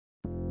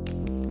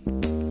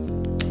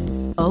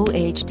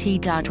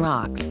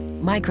OHT.rocks.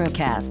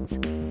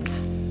 Microcasts.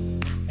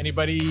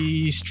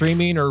 Anybody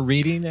streaming or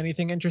reading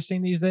anything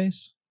interesting these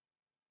days?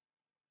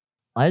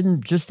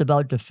 I'm just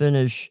about to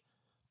finish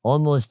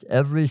almost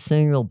every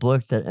single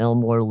book that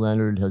Elmore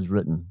Leonard has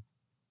written.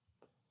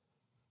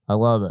 I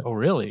love it. Oh,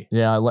 really?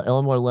 Yeah,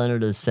 Elmore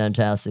Leonard is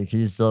fantastic.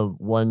 He's the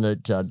one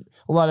that a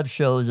lot of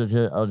shows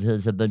of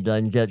his have been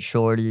done. Get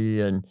Shorty,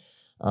 and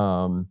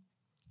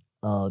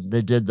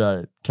they did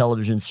the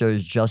television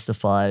series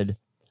Justified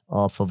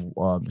off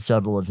of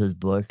several of his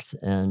books.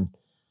 And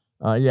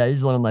yeah,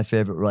 he's one of my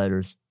favorite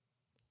writers.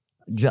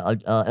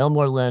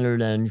 Elmore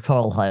Leonard and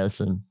Carl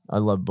Hiaasen. I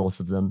love both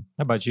of them.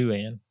 How about you,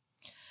 Ann?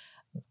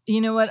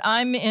 You know what?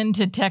 I'm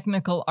into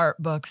technical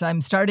art books. I'm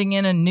starting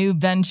in a new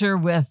venture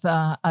with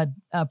a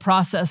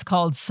process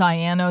called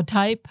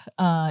cyanotype.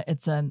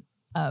 It's a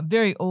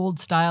very old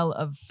style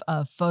of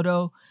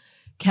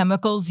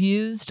photochemicals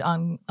used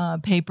on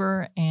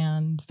paper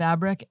and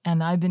fabric.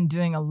 And I've been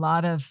doing a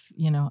lot of,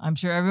 I'm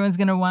sure everyone's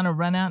going to want to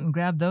run out and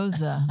grab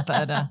those.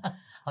 But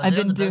I've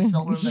been doing,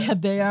 yeah,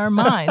 they are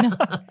mine.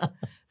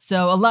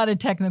 So a lot of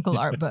technical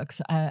art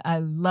books I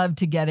love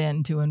to get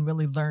into and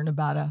really learn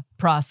about a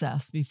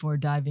process before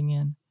diving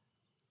in.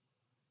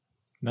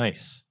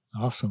 Nice.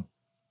 Awesome.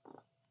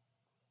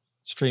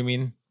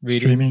 Streaming,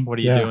 reading. What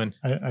are you doing?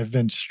 I've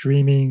been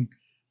streaming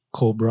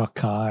Cobra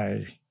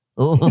Kai.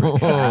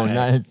 Oh,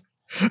 nice.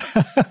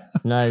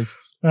 Nice.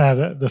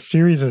 The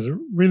series is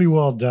really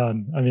well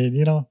done. I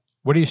mean,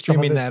 What are you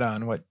streaming that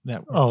on? What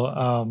network?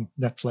 Oh,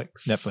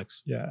 Netflix.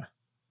 Netflix. Yeah.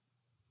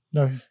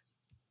 No,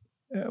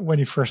 when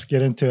you first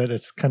get into it,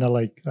 it's kind of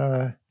like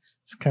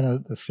it's kind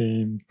of the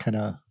same kind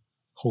of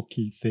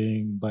hokey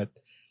thing, but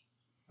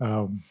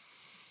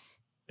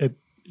it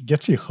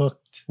gets you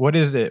hooked. What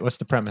is it? What's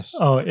the premise?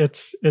 Oh,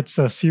 it's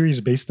a series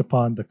based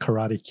upon the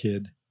Karate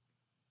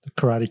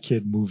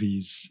Kid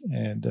movies,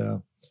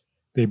 and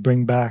they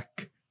bring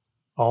back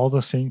all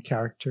the same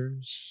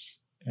characters,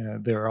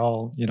 and they're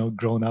all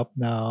grown up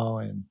now,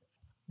 and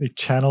they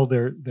channel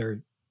their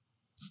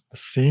the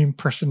same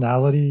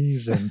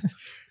personalities, and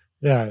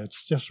yeah,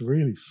 it's just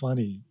really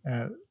funny.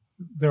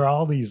 There are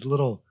all these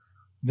little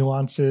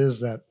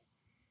nuances that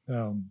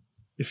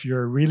if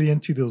you're really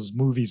into those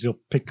movies, you'll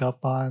pick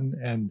up on,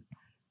 and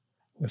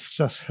it's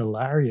just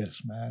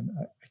hilarious, man.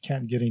 I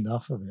can't get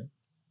enough of it.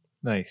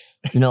 Nice.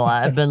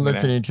 I've been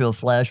listening to a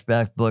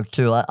flashback book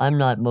too. I'm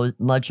not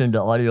much into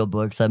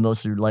audiobooks. I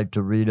mostly like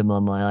to read them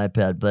on my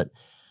iPad, but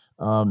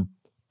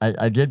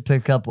I did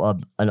pick up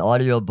an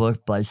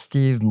audiobook by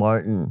Steve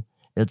Martin.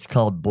 It's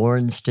called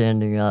Born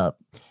Standing Up,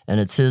 and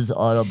it's his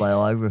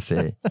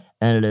autobiography.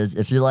 And it is,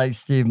 if you like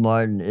Steve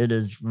Martin, it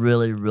is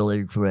really,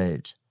 really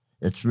great.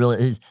 It's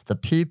really, the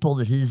people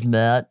that he's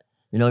met,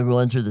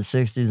 going through the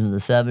 60s and the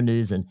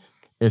 70s, and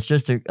it's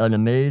just an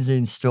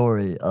amazing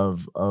story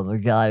of a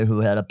guy who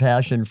had a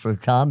passion for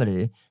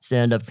comedy,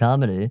 stand-up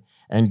comedy,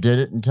 and did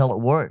it until it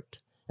worked.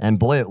 And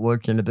boy, it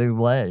worked in a big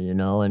way,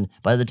 and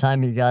by the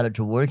time he got it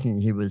to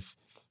working, he was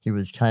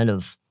kind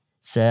of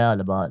sad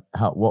about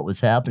what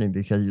was happening,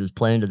 because he was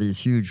playing to these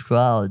huge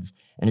crowds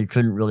and he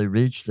couldn't really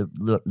reach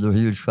the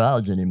huge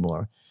crowds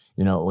anymore.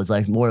 It was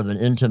like more of an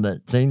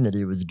intimate thing that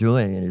he was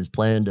doing, and he was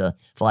playing to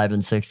 5,000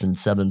 and 6,000 and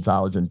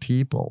 7,000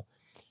 people.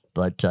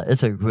 But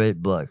it's a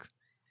great book.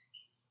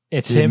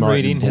 It's Steve him Martin,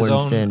 reading his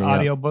Born own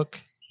audiobook?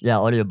 Yeah,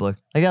 audiobook.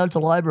 I got it at the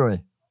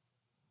library.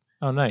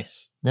 Oh,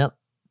 nice. Yep.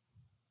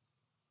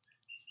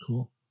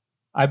 Cool.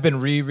 I've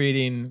been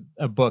rereading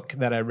a book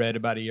that I read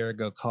about a year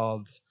ago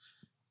called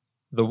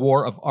The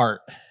War of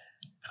Art,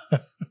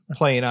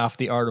 playing off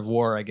the art of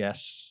war, I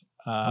guess.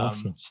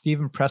 Awesome.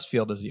 Stephen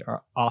Pressfield is the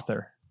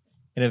author.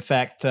 And in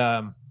fact,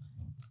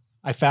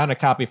 I found a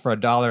copy for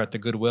 $1 at the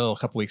Goodwill a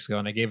couple weeks ago,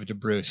 and I gave it to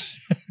Bruce.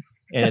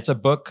 And it's a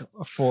book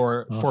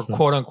for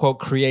quote unquote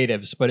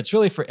creatives, but it's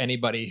really for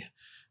anybody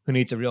who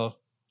needs a real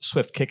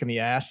swift kick in the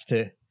ass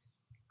to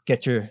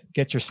get your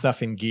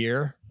stuff in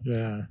gear.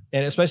 Yeah.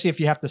 And especially if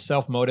you have to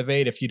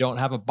self-motivate, if you don't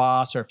have a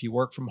boss, or if you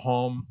work from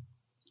home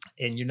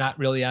and you're not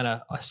really on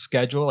a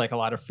schedule, like a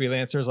lot of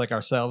freelancers like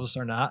ourselves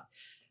are not.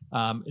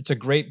 It's a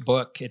great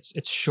book.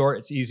 It's short,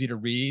 it's easy to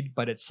read,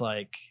 but it's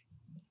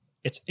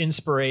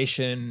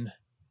inspiration.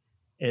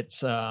 It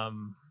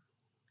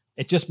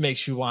just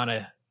makes you want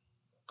to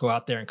go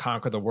out there and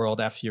conquer the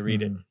world after you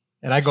read it.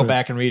 And I go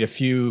back and read a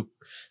few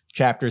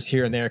chapters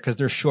here and there because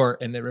they're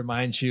short, and it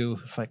reminds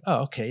you, like,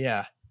 oh, okay,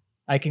 yeah,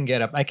 I can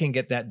get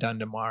that done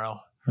tomorrow.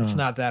 It's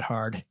not that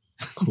hard.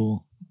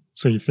 Cool.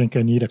 So you think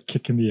I need a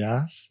kick in the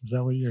ass? Is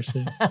that what you're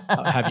saying?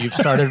 Have you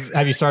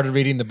started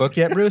reading the book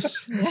yet,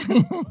 Bruce?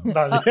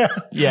 Not yet.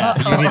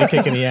 Yeah, you need a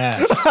kick in the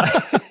ass.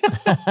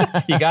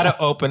 You got to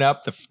open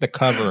up the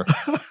cover.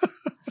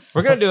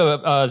 We're going to do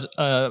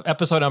a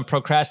episode on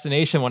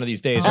procrastination one of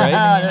these days, right?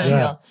 There you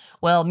go.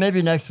 Well,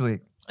 maybe next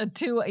week.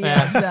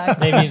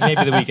 Exactly.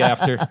 Maybe the week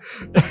after.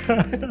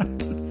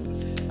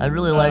 I'd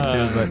really like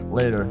to, but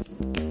later.